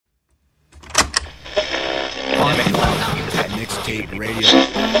Mixtape Radio.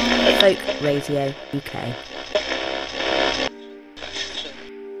 Folk Radio UK.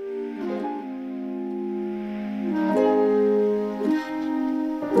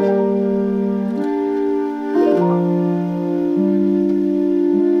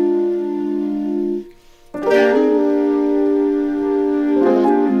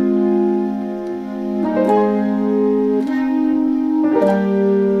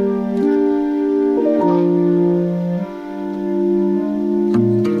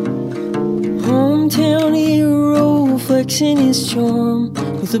 Flexing his charm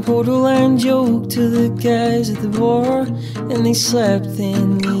with a borderline joke to the guys at the bar, and they slap their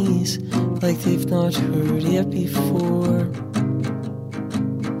knees like they've not heard it before.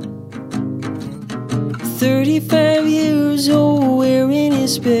 35 years old, wearing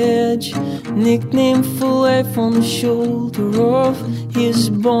his badge, nickname for life on the shoulder of his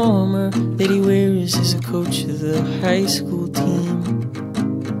bomber that he wears as a coach of the high school team.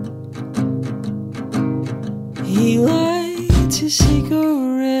 He lights a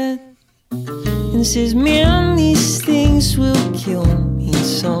cigarette and says, man, these things will kill me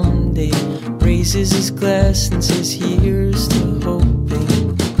someday. Raises his glass and says, here's to hoping.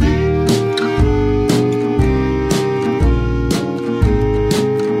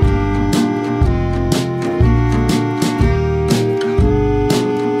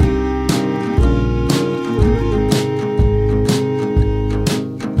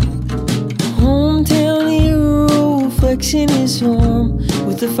 In his arm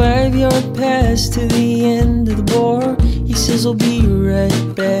with a 5-yard pass to the end of the bar, he says, I'll be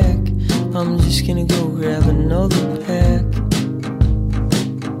right back, I'm just gonna go grab another pack.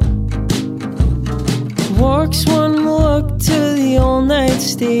 Walks one block to the all-night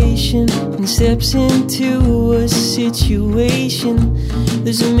station and steps into a situation.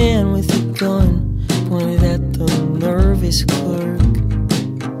 There's a man with a gun pointed at the nervous clerk,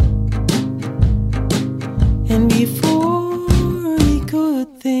 and before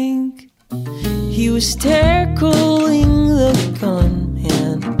think, he was tackling the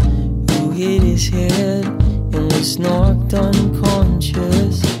gunman who hit his head and was knocked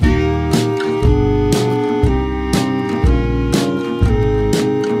unconscious.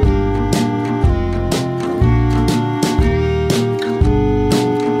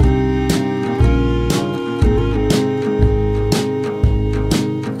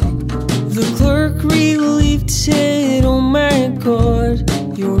 The clerk, relieved, said, oh my God,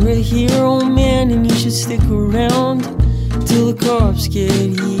 you're a hero, man, and you should stick around till the cops get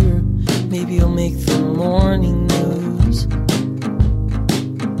here. Maybe you'll make the morning news.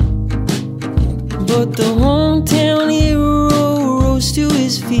 But the hometown hero rose to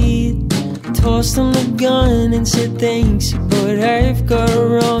his feet, tossed him the gun and said, thanks, but I've gotta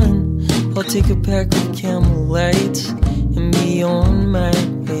run. I'll take a pack of Camel Lights and be on my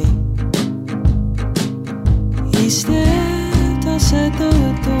way. He stepped outside the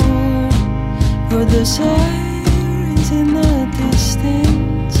door, heard the sirens in the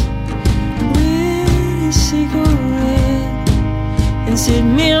distance, lit a cigarette and said,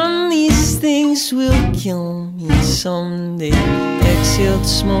 man, these things will kill me someday. Exhaled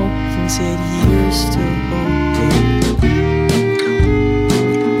smoke and said, here's to hoping.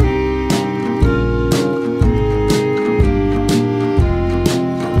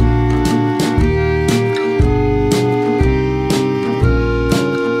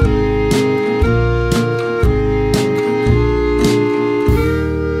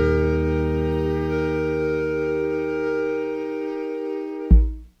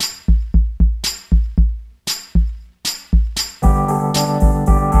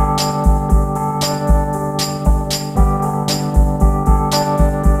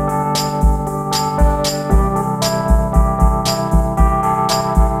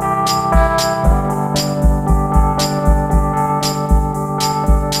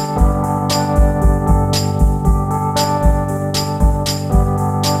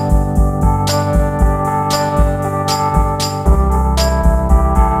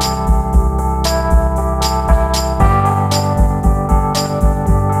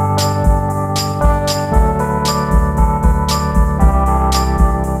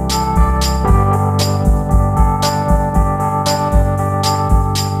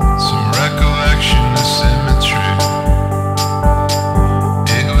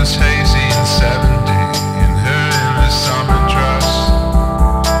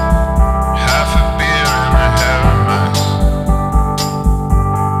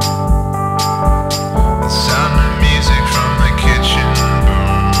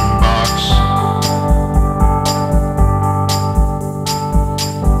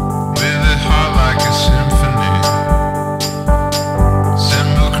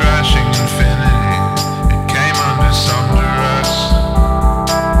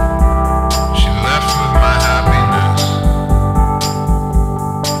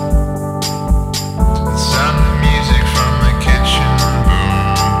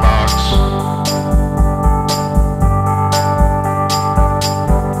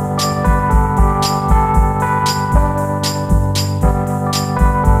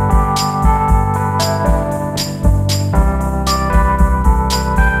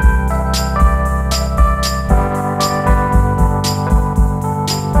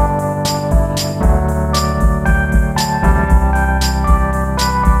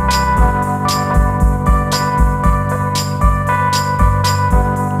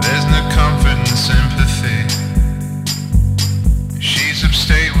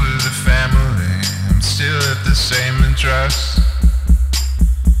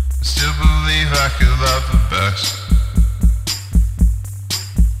 I still believe I could love the best.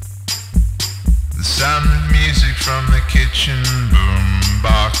 The sound of music from the kitchen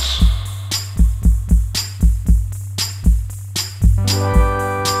boombox.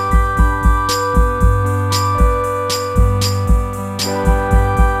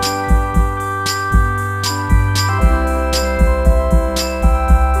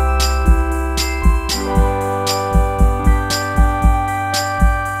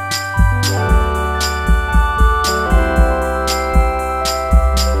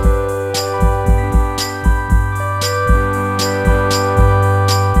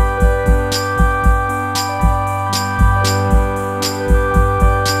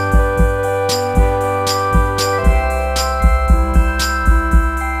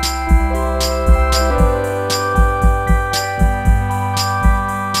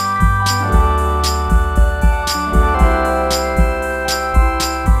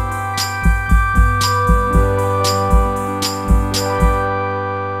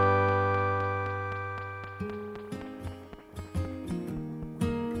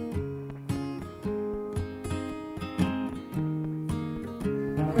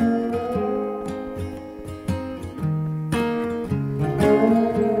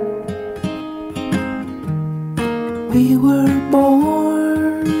 We were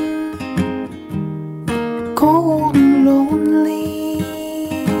born cold and lonely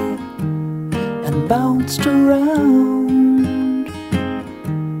and bounced around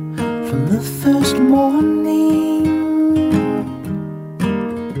from the first morning.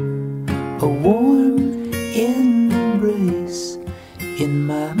 A warm embrace in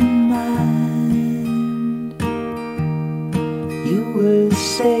my mind. You were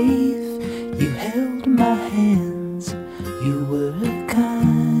safe, you held my hands, you were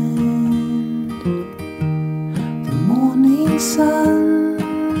kind. The morning sun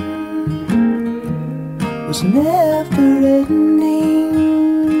was never ending.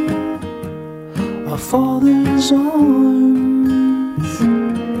 Our father's arms,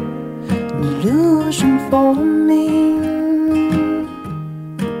 an illusion for me.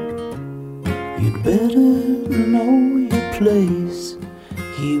 You'd better know your place,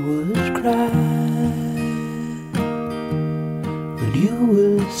 he would cry. But you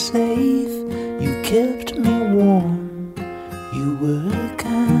were safe, you kept me warm, you were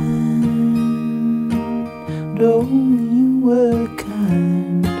kind. Oh, you were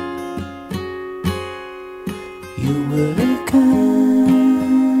kind. You were kind.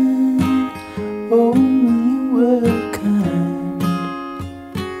 Oh, you were kind.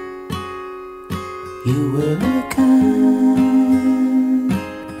 You were kind.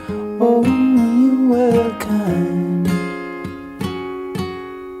 Oh, you were kind.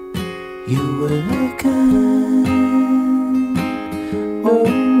 You were kind. Oh,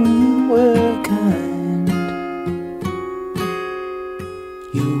 you were kind.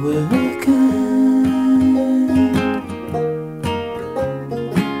 You were kind.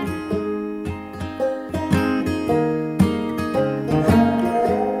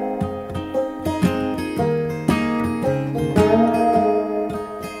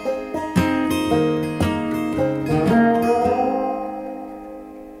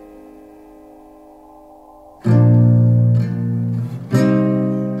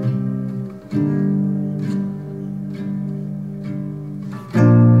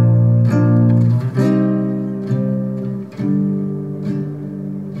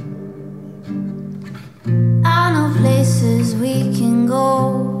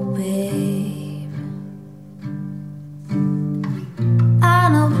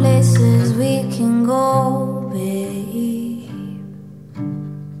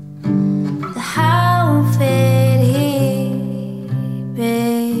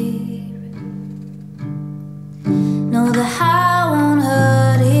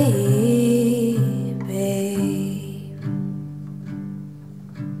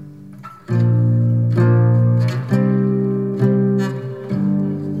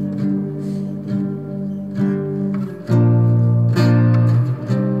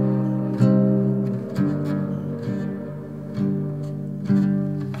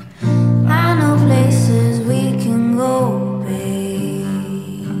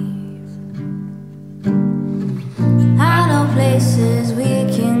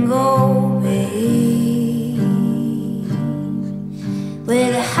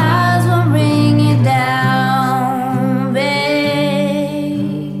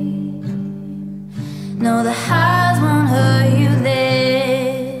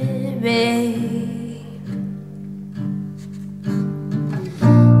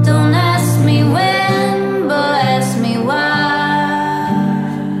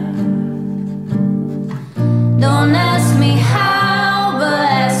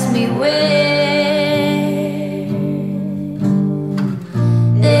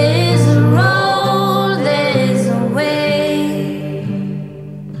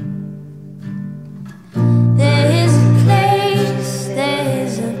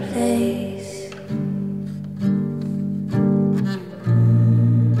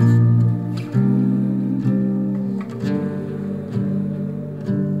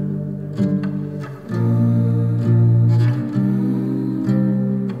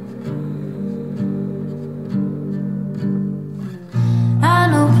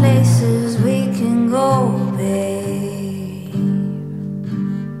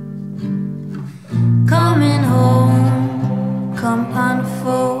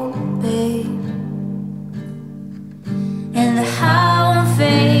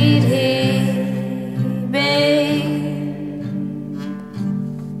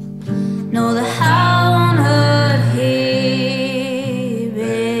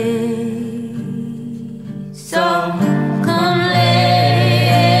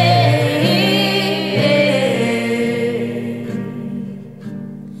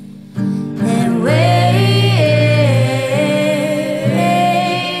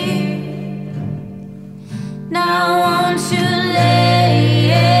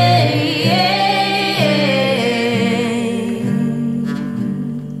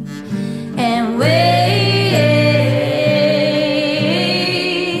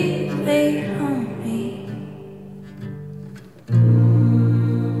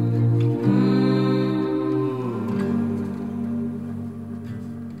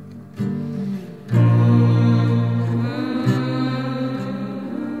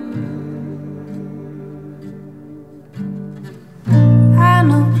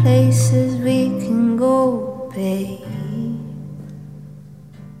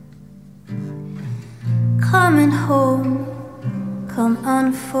 Coming home, come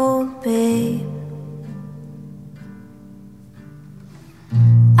unfold, babe.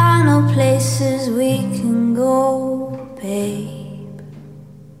 I know places we can go, babe.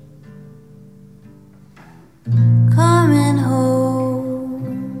 Coming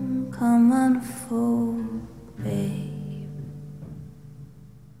home, come unfold, babe.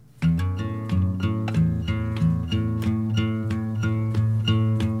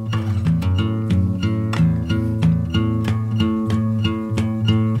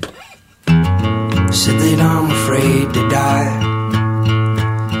 Said that I'm afraid to die,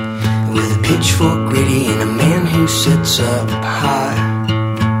 with a pitchfork ready and a man who sits up high.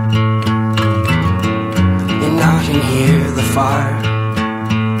 And I can hear the fire.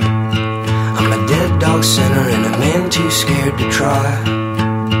 I'm a dead dog sinner and a man too scared to try.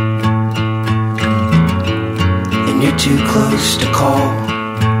 And you're too close to call.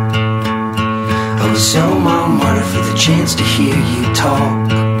 I would sell my martyr for the chance to hear you talk.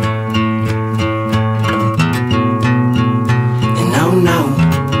 No,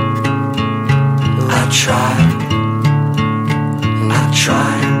 I tried, and I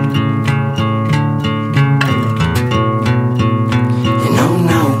tried. And oh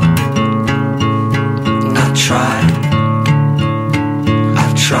no, I tried,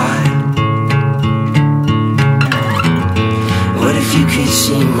 I've tried. What if you could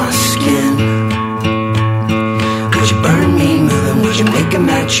see my skin? Would you burn me moving? Would you make a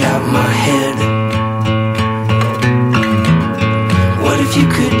match out my head? If you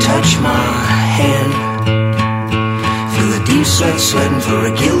could touch my hand, feel the deep sweat sweating for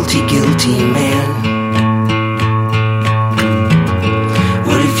a guilty, guilty man.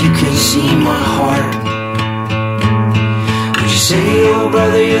 What if you could see my heart? Would you say, oh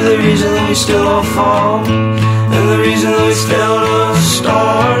brother, you're the reason that we still all fall, and the reason that we still don't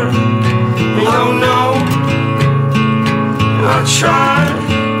start? Oh no, I tried,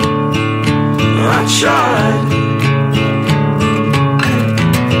 I tried.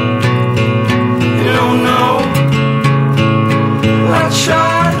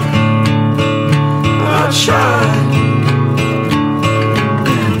 I tried.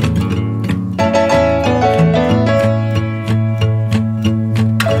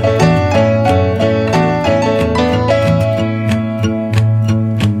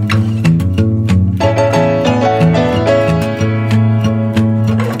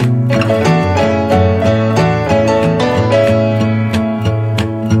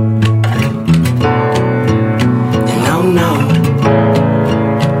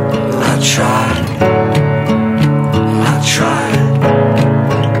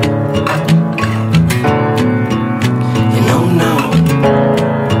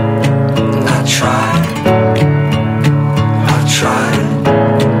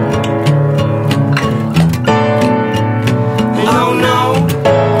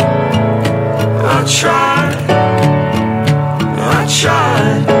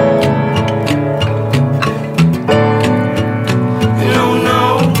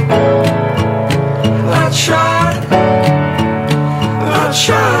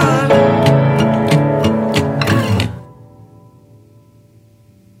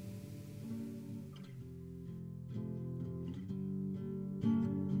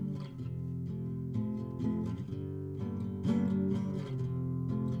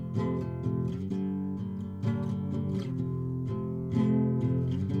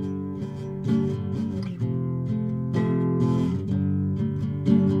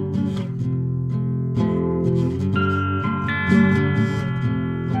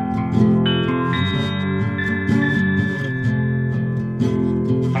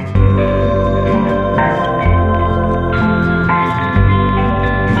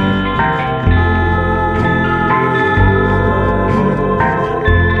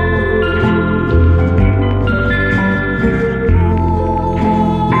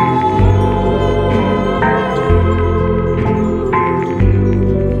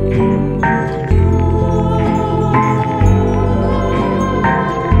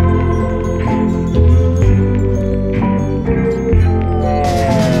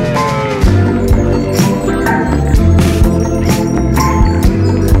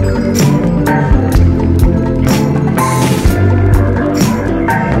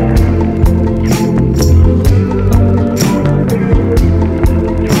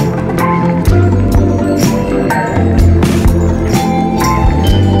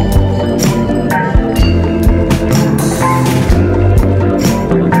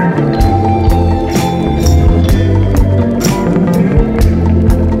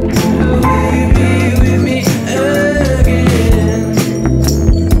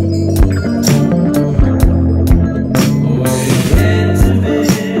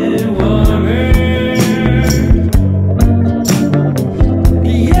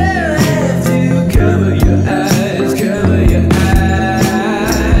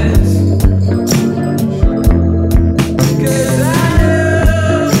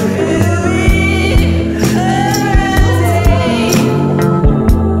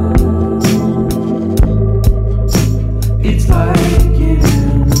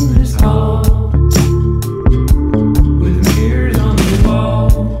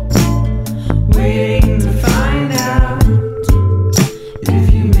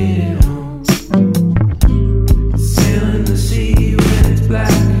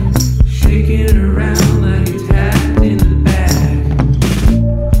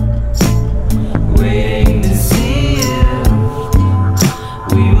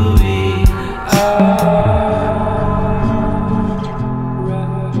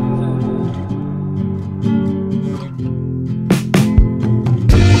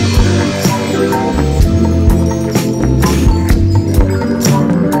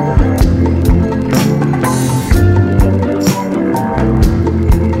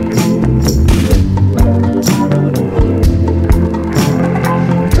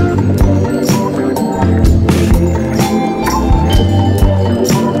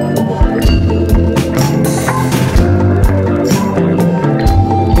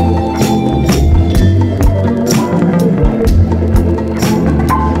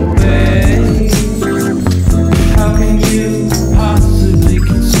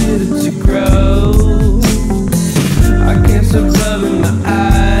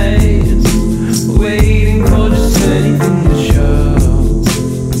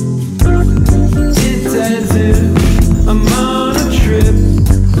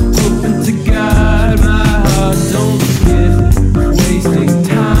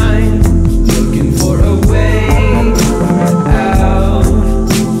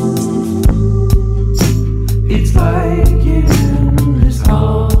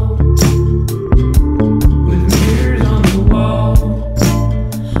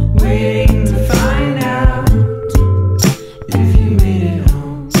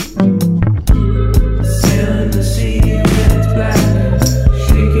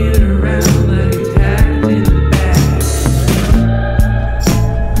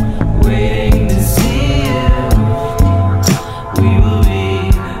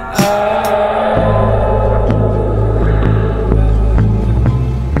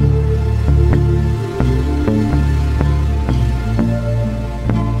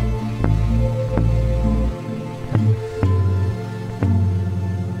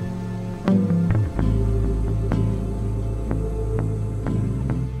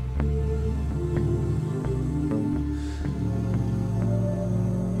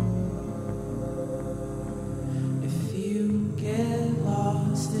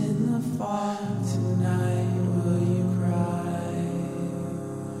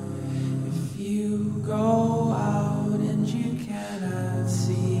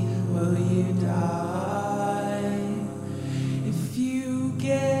 see, will you die? If you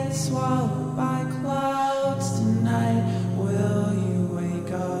get swallowed by clouds tonight, will you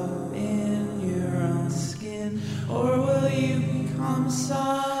wake up in your own skin? Or will you become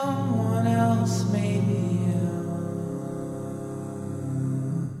someone else, maybe you?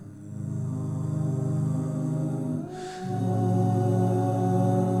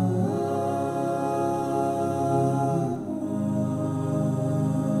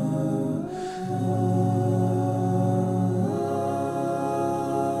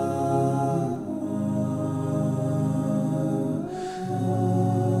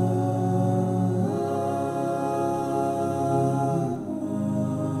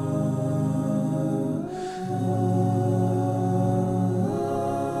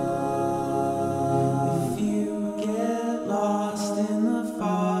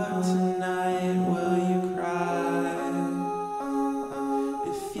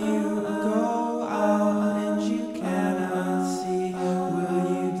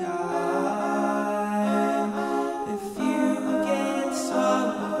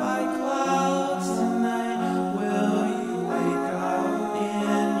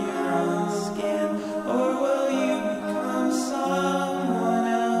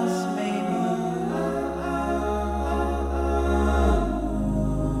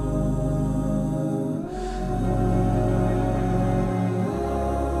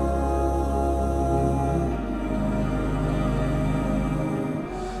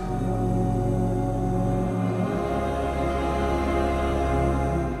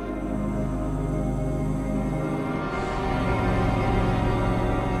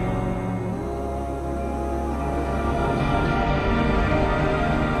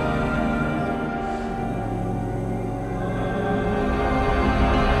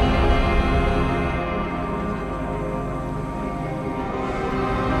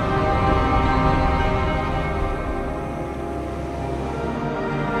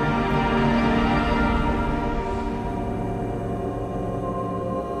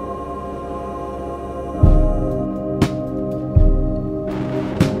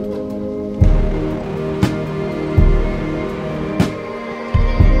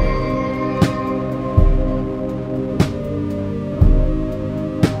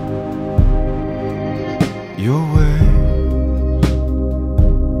 Your waves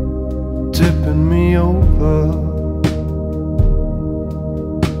tipping me over,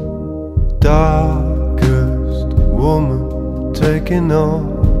 darkest woman taking on.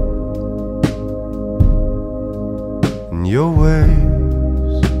 And your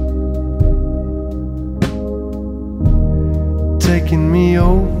waves taking me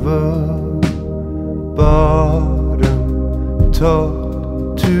over, bottom top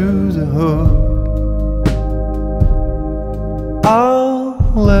to the hood. I'll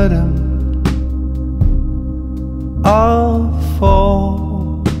let him, I'll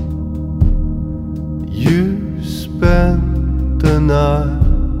fall. You spend the night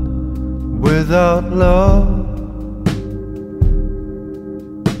without love.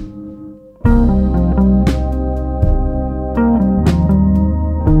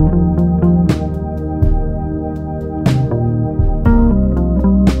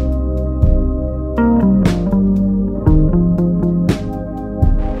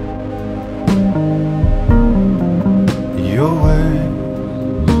 Your waves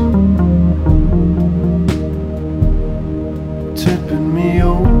tipping me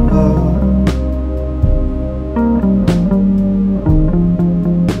over,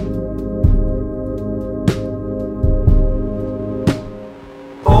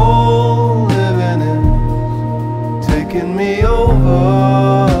 all living is taking me over.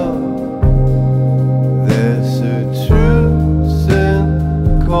 There's a truth in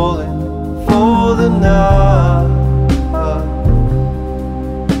calling for the night.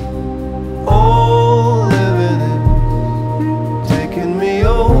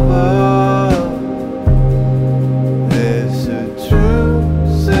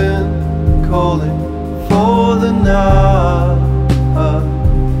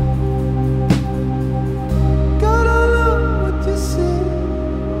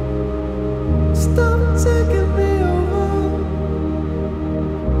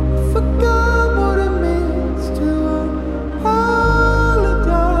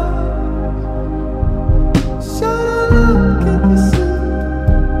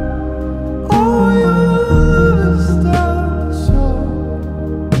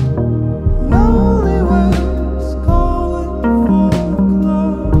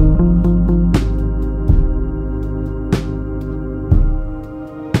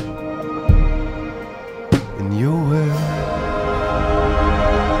 In your way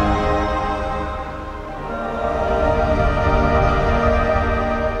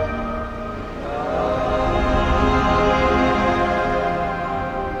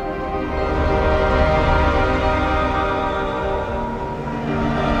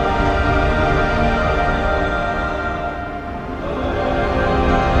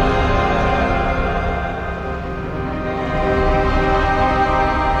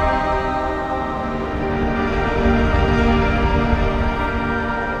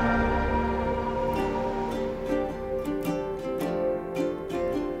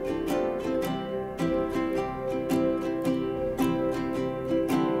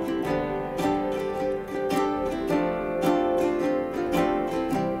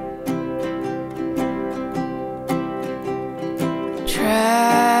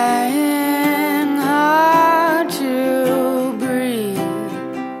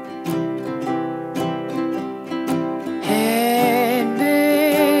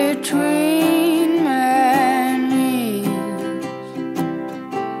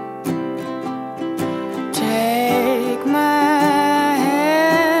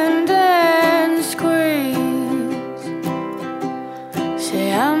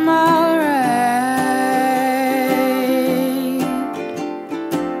say I'm alright.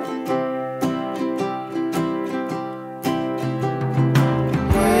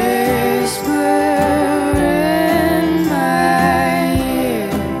 Whisper in my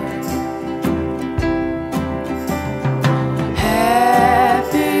ear,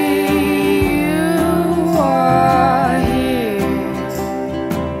 happy you are here.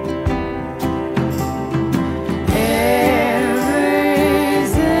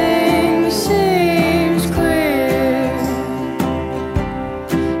 Everything seems clear,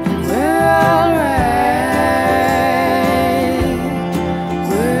 and we're alright.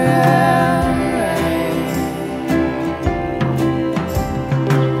 We're alright.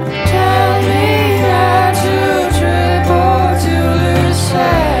 Tell me not to trip or to lose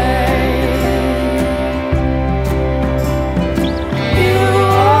sight. You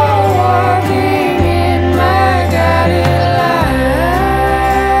are walking in my guided light.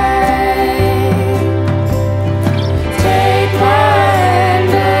 Take my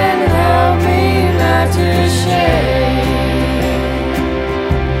hand and help me not to shake.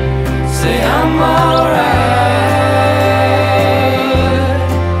 Say I'm alright.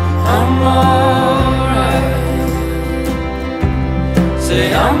 I'm alright. Say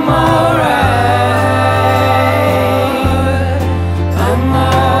I'm alright. I'm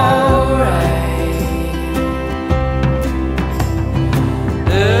alright.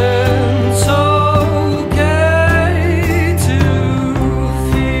 It's okay to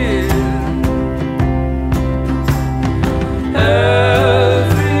feel everything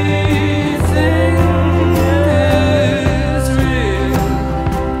is real.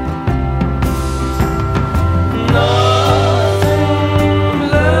 Nothing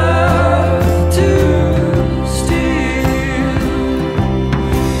left to steal,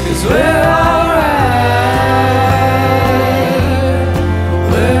 'cause we're alright.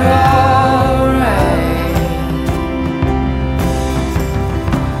 We're alright.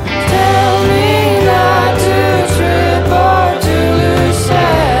 Tell me not to trip or to lose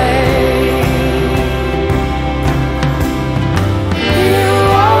sight. You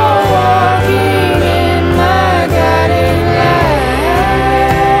are walking in my guiding light.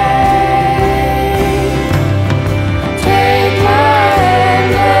 Take my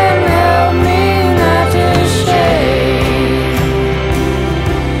hand and help me not to shake.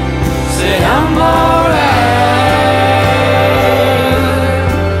 Say I'm alright.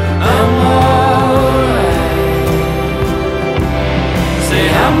 I'm alright. Say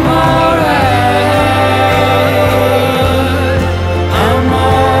I'm alright. I'm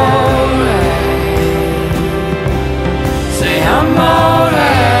alright. Say I'm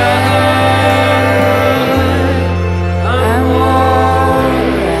alright. I'm alright.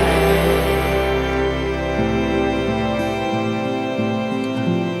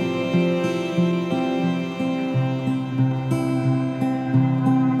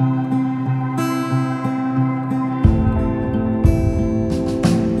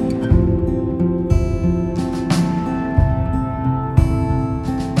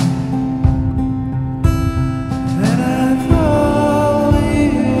 Then I probably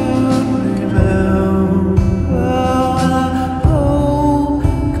remember when I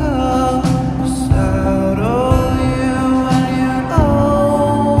woke up beside of you, and you'd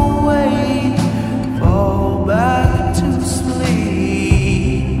always fall back to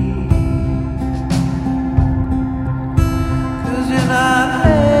sleep. 'Cause you're not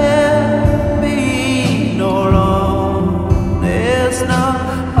happy no longer. It's not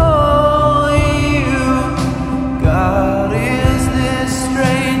all you God is this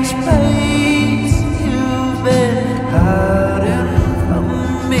strange place you've been hiding from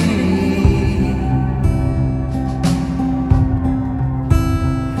me.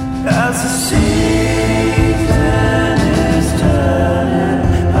 As the season is turning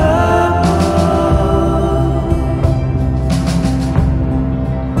upward,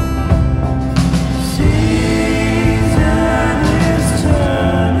 season is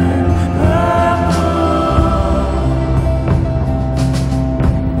turning upward.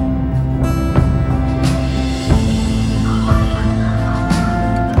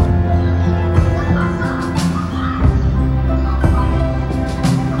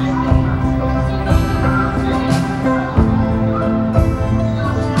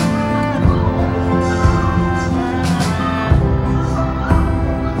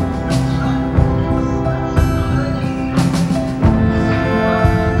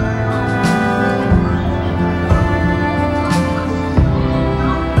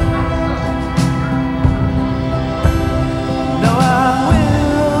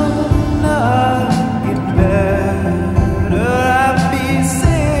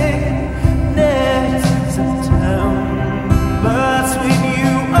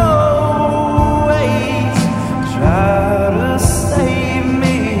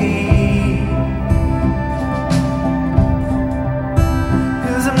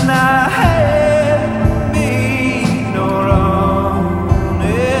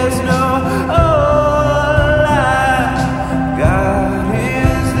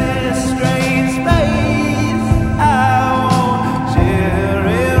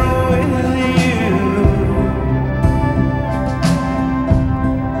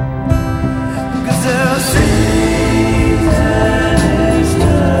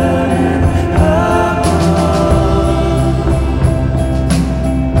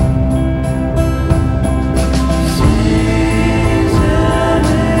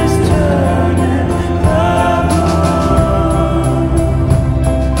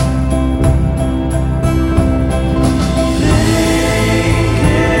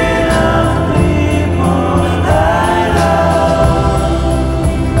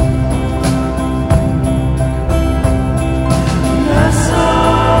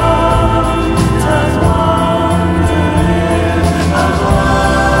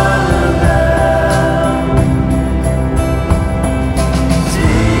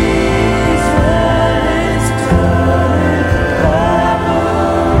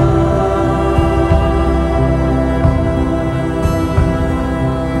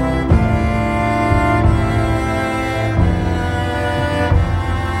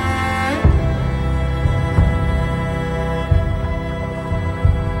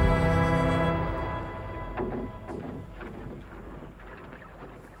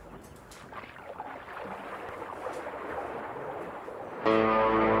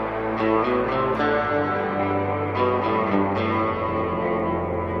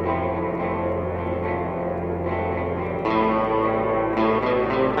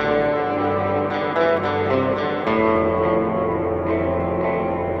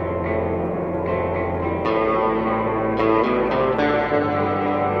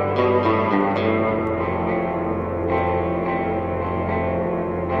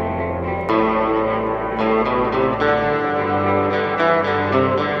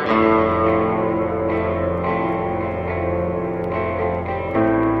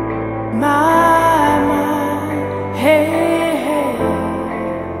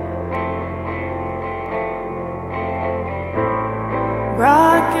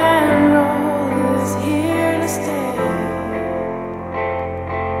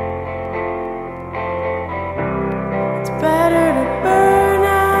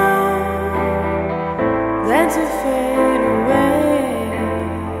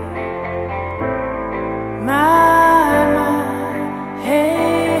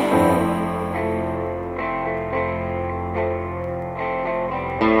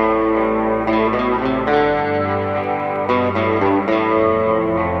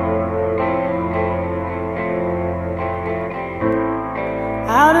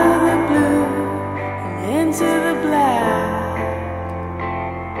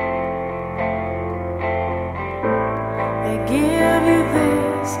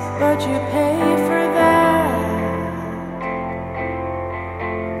 you pay for that?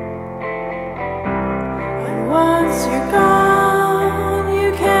 When once you're gone,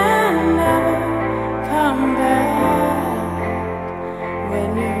 you can never come back. When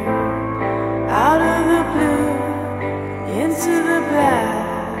you're out of the blue, into the black.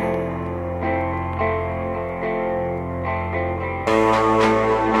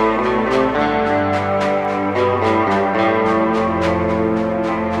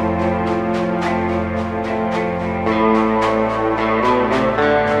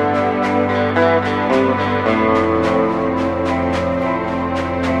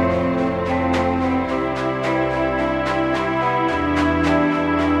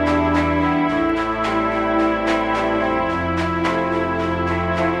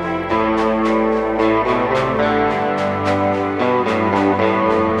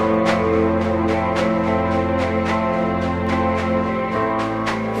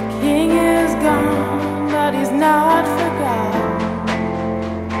 Not forgotten.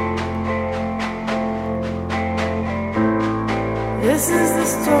 This is the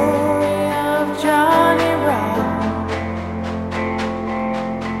story of Johnny Rotten.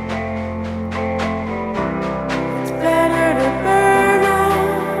 It's better to burn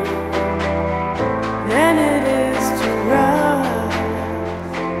out than it is to rust.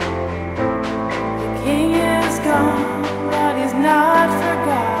 The king is gone, but he's not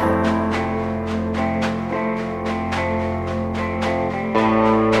forgotten.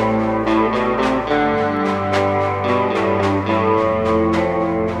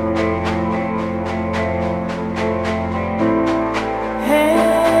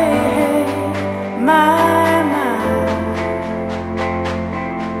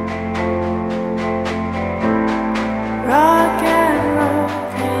 Rock and roll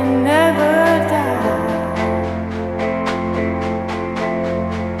can never die.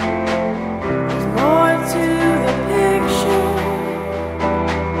 There's more to the picture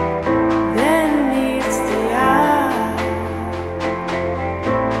than meets the eye.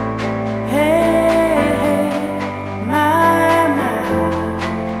 Hey, hey, my, my.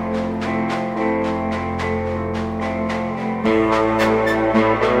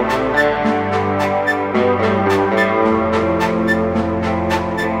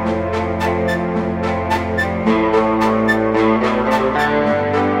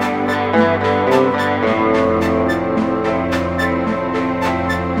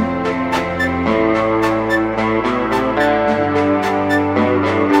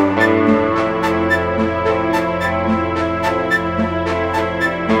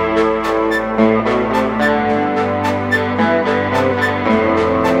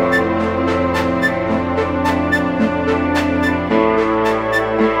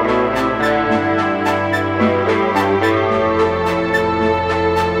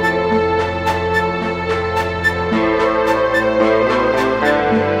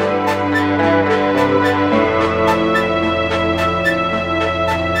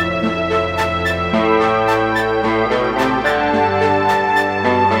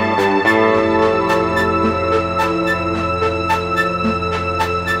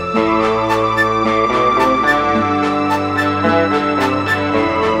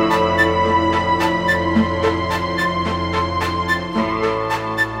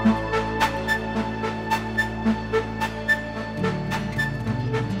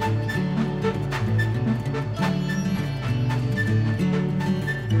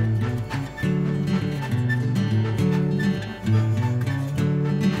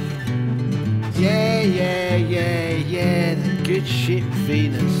 Yeah, the good ship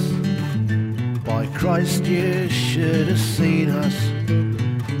Venus. By Christ, you should have seen us.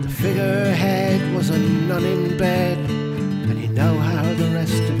 The figurehead was a nun in bed, and you know how the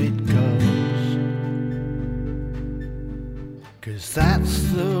rest of it goes. 'Cause that's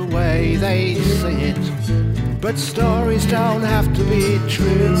the way they sing it, but stories don't have to be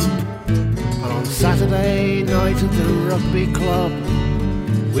true. And on Saturday night at the rugby club,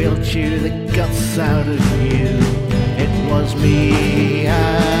 we'll chew the guts out of you. It was me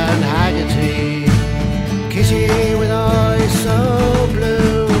and Haggerty, Kitty with eyes so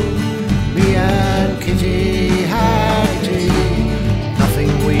blue. Me and Kitty Haggerty, nothing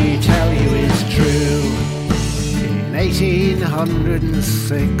we tell you is true. In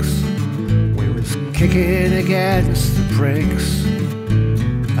 1806, we was kicking against the pricks,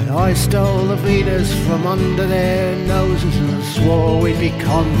 and I stole the Venus from under their noses and swore we'd be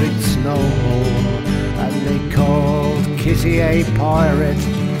convicts no more. And they called Kitty a pirate,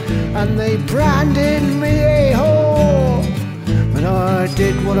 and they branded me a whore. And I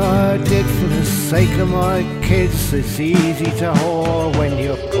did what I did for the sake of my kids. It's easy to whore when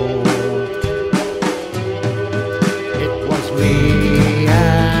you're poor. It was me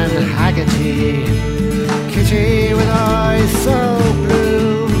and Haggerty, Kitty with eyes so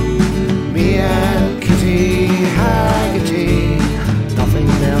blue. Me and Kitty Haggerty, nothing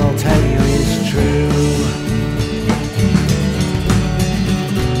they'll tell you is true.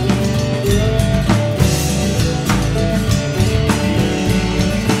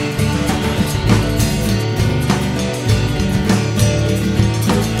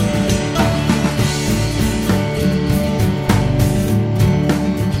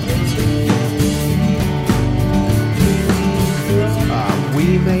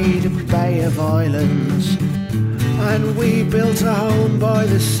 Of islands, and we built a home by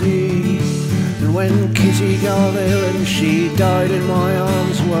the sea. And when Kitty got ill and she died in my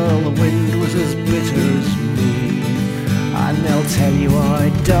arms, well, the wind was as bitter as me. And they'll tell you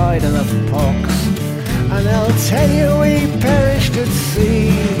I died of the pox, and they'll tell you we perished at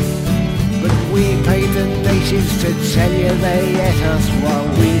sea. But we paid the natives to tell you they ate us while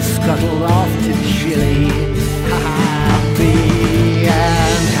we scuttled off to Chile. Happy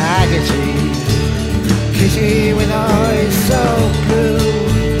and Haggerty, Kitty with eyes so blue.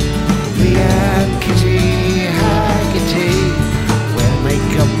 Me and Kitty Haggerty, we'll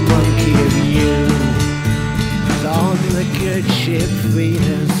make a monkey of you. On the good ship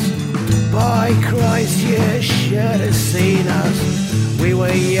Venus, by Christ you should have seen us. We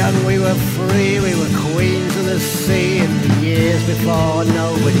were young, we were free, we were queens of the sea in the years before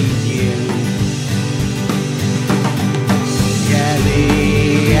nobody knew.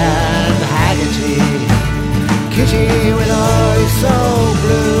 Kelly and Haggerty, Kitty with eyes so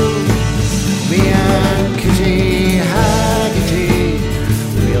blue. Me and Kitty Haggerty,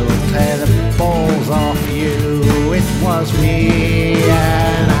 we'll tear the balls off you. It was me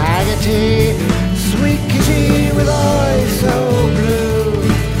and Haggerty, sweet Kitty with eyes so blue.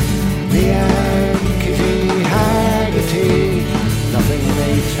 Me and Kitty Haggerty, nothing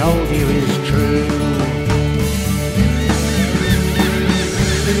they told you is true.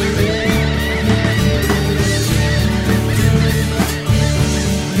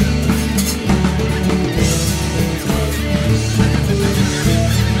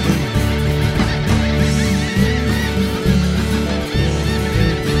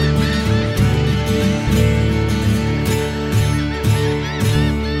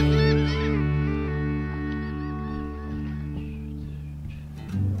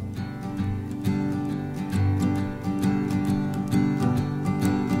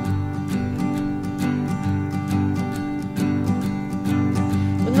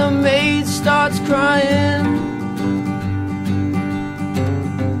 The maid starts crying,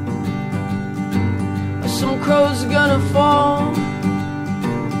 some crows are gonna fall.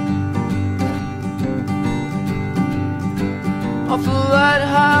 Off the light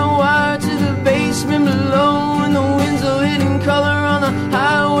high wire to the basement below, and the winds are hidden color on the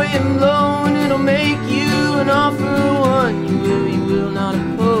highway and blow, and it'll make you an offer one you will not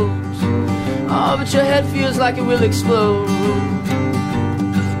oppose. Oh, but your head feels like it will explode.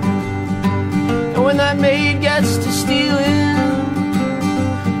 When that maid gets to stealing,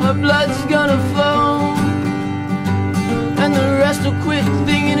 her blood's gonna flow, and the rest will quit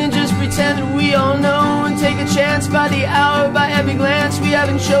thinking and just pretend that we all know, and take a chance by the hour, by every glance we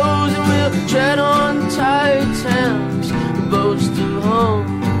haven't chosen. We'll tread on tired towns, boast of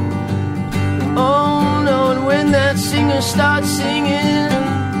home. Oh no, and when that singer starts singing,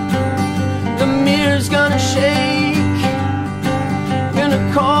 the mirror's gonna shake,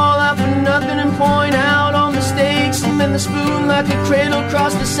 gonna call out for nothing and point out all mistakes, and bend the spoon like a cradle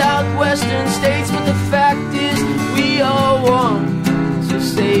across the southwestern states. But the fact is, we all want to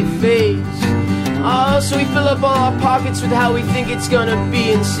save face. Oh, so we fill up all our pockets with how we think it's gonna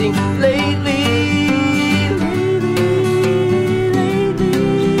be and sing lately.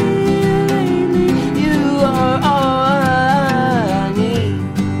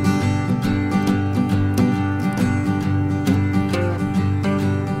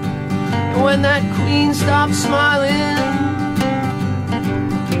 When that queen stops smiling,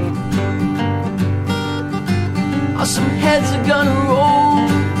 oh, some heads are gonna roll.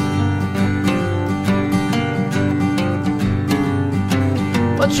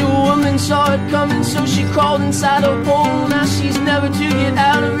 But your woman saw it coming, so she crawled inside a hole. Now she's never to get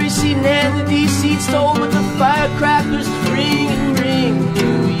out of receipt and handed these seats told, with the firecrackers ring and ring,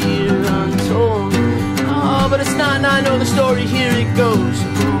 New Year untold. Oh, but it's not, and I know the story, here it goes.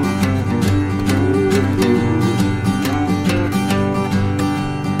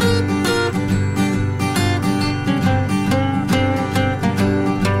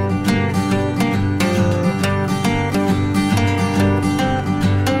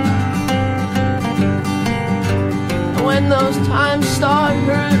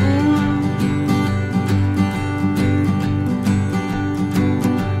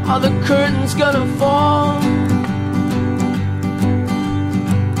 Are the curtains gonna fall?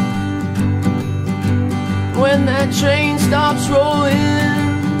 When that train stops rolling,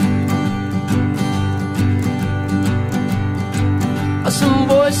 are some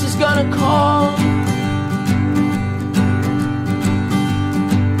voices gonna call?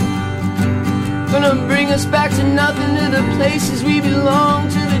 Gonna bring us back to nothing, to the places we belong,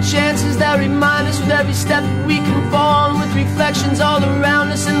 to the chances that remind us with every step that we can fall, and with reflections all around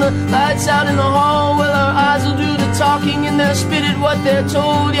us and the lights out in the hall. Well, our eyes will do the talking and they'll spit it what they're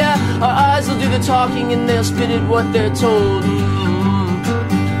told. Yeah, our eyes will do the talking and they'll spit it what they're told.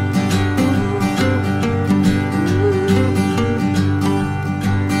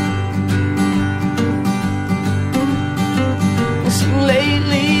 Listen,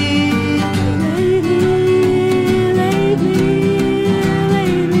 lately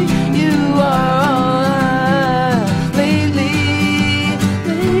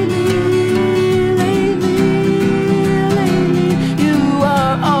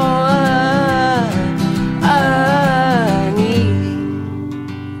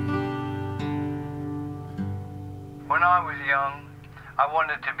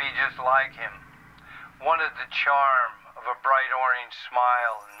like him, wanted the charm of a bright orange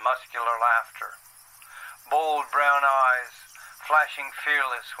smile and muscular laughter, bold brown eyes flashing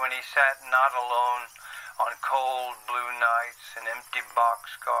fearless when he sat not alone on cold blue nights and empty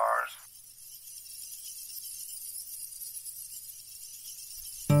boxcars.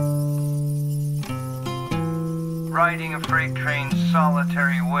 Riding a freight train's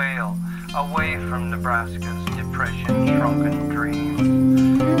solitary wail away from Nebraska's depression-shrunken dreams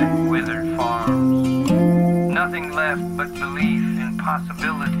and withered farms. Nothing left but belief in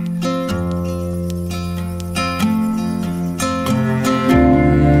possibilities.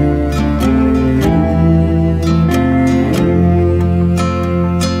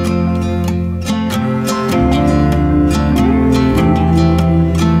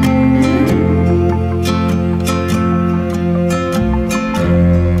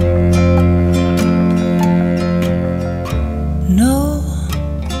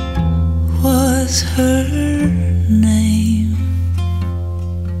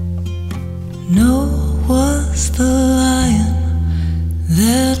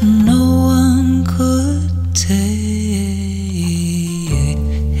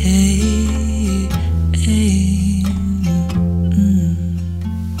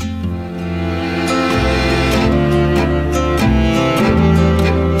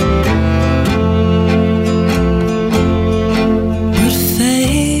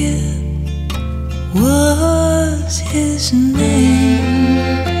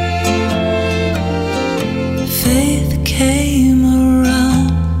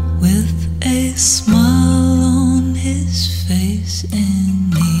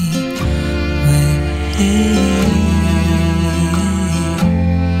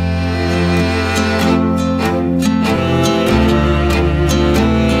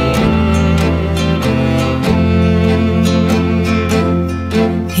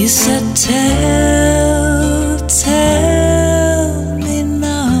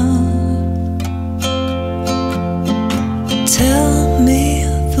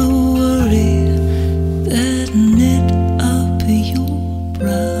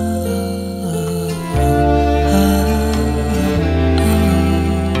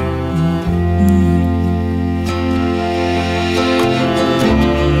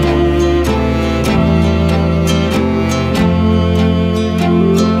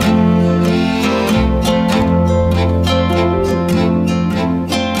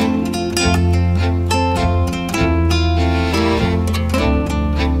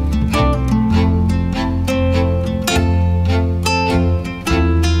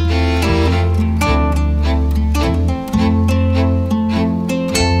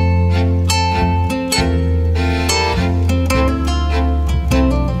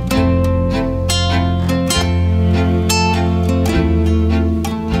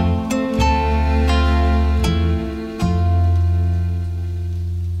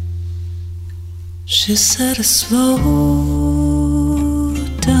 She said to slow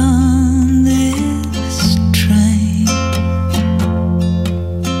down this train,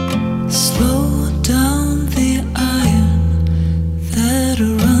 slow down the iron that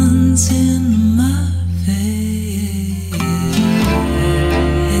runs in my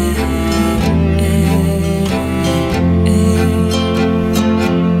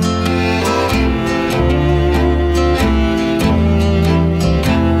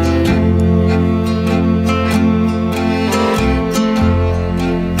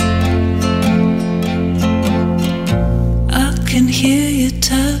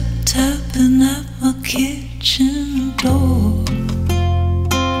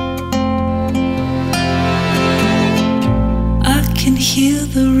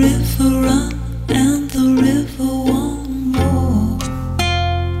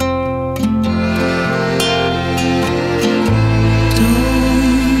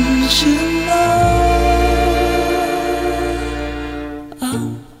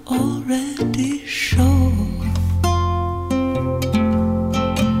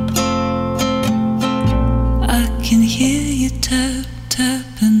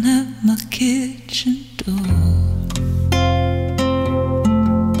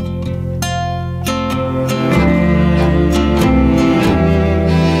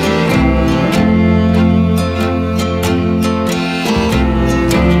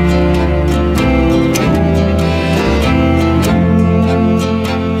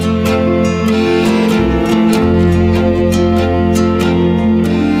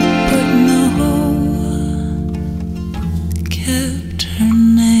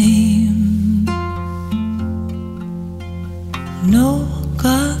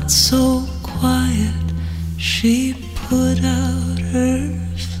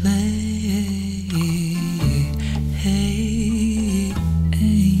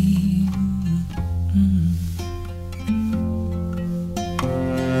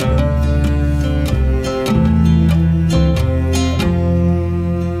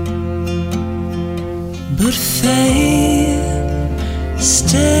but fate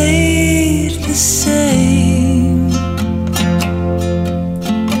stayed the same.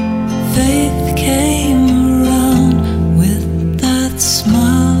 Faith came around with that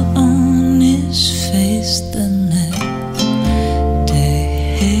smile on his face the next day.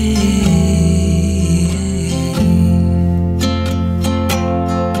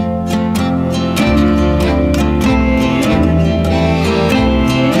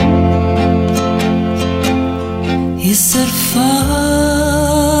 He said, follow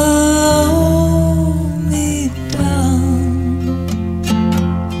me down,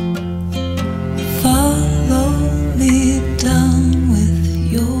 follow me down with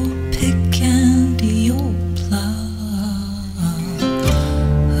your pick and your plow.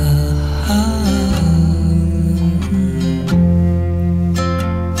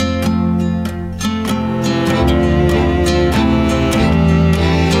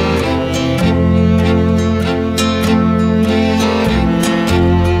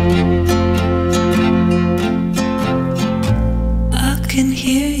 I can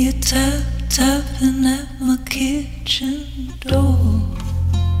hear you tapping at my kitchen door.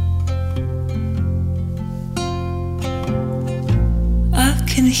 I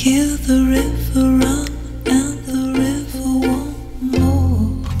can hear the river run and the river want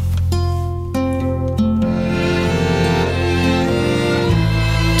more.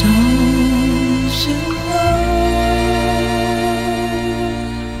 Don't you know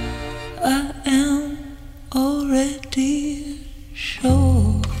I am already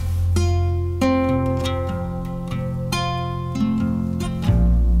sure?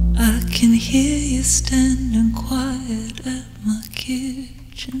 I can hear you standing quiet at my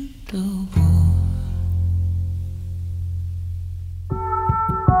kitchen door.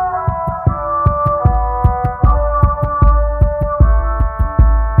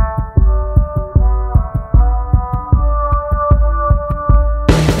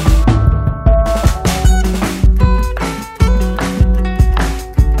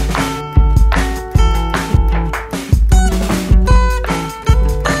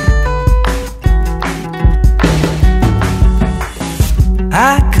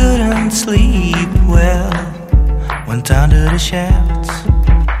 I couldn't sleep well, went down to the shafts,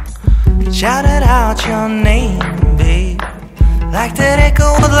 shouted out your name, babe, like that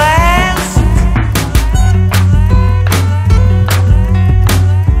echo would last.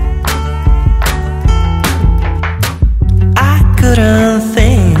 I couldn't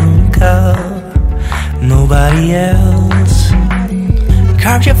think of nobody else.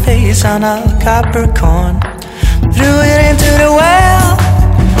 Carved your face on a copper corn, threw it into the well.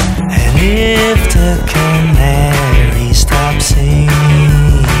 And if the canary stops singing,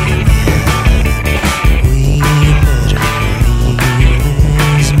 we better leave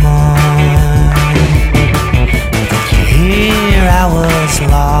his mark. Did you hear I was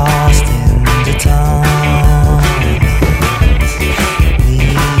lost in the tunnels,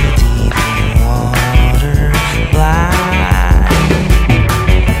 knee deep in water, blind?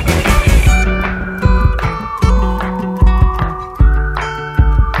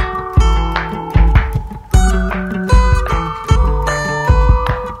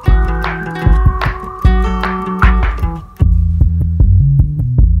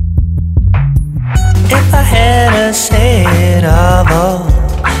 If I had a set of all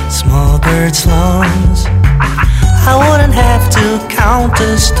small bird's lungs, I wouldn't have to count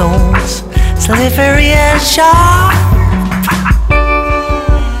the stones, slippery and sharp.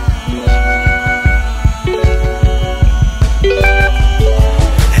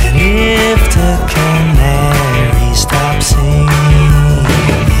 And if the canary stops singing,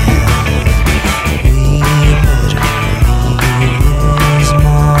 we better leave his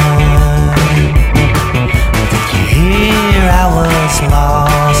mark. Here I was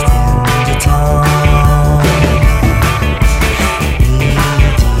lost in the tunnels, knee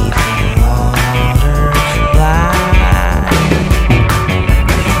deep in water, blind.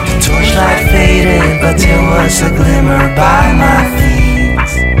 The torchlight faded, but there was a glimmer by my feet.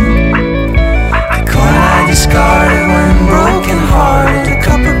 The coin I discarded when broken hearted, a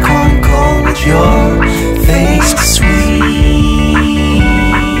copper corn cold with your face sweet.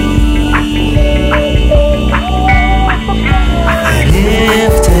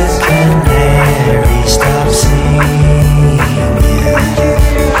 If the canary stops singing,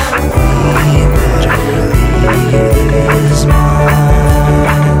 we better leave his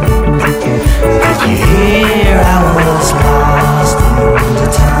mark. Did you hear I was lost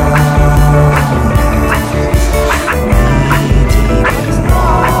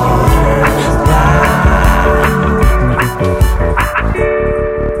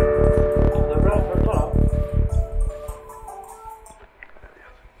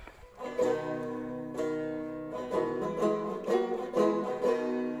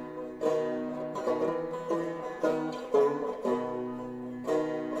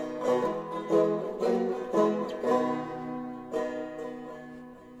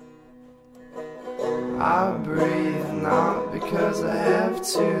breathe not because I have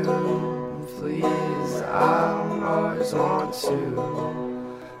to. Please, I don't always want to.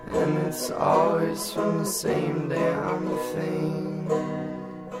 And it's always from the same damn thing.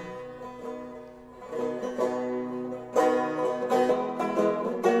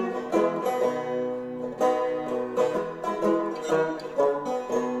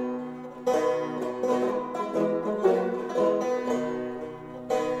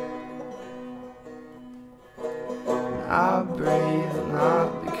 I breathe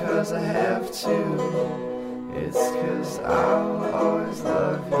not because I have to. It's 'cause I'll always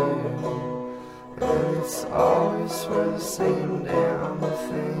love you. And it's always for the same damn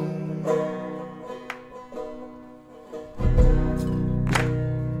thing.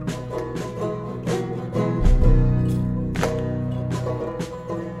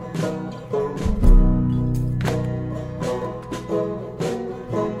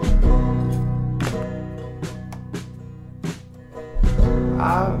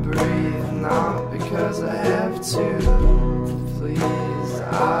 I breathe not because I have to. Please,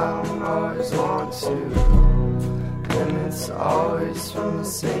 I don't always want to. And it's always from the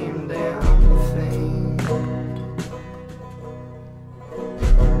same damn thing.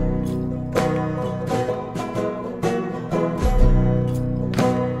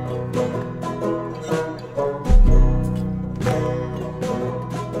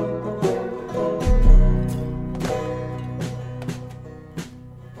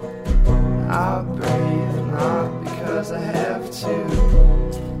 I breathe not because I have to.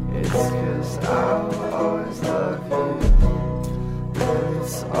 It's 'cause I'll always love you. And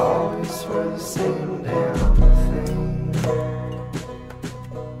it's always for the same damn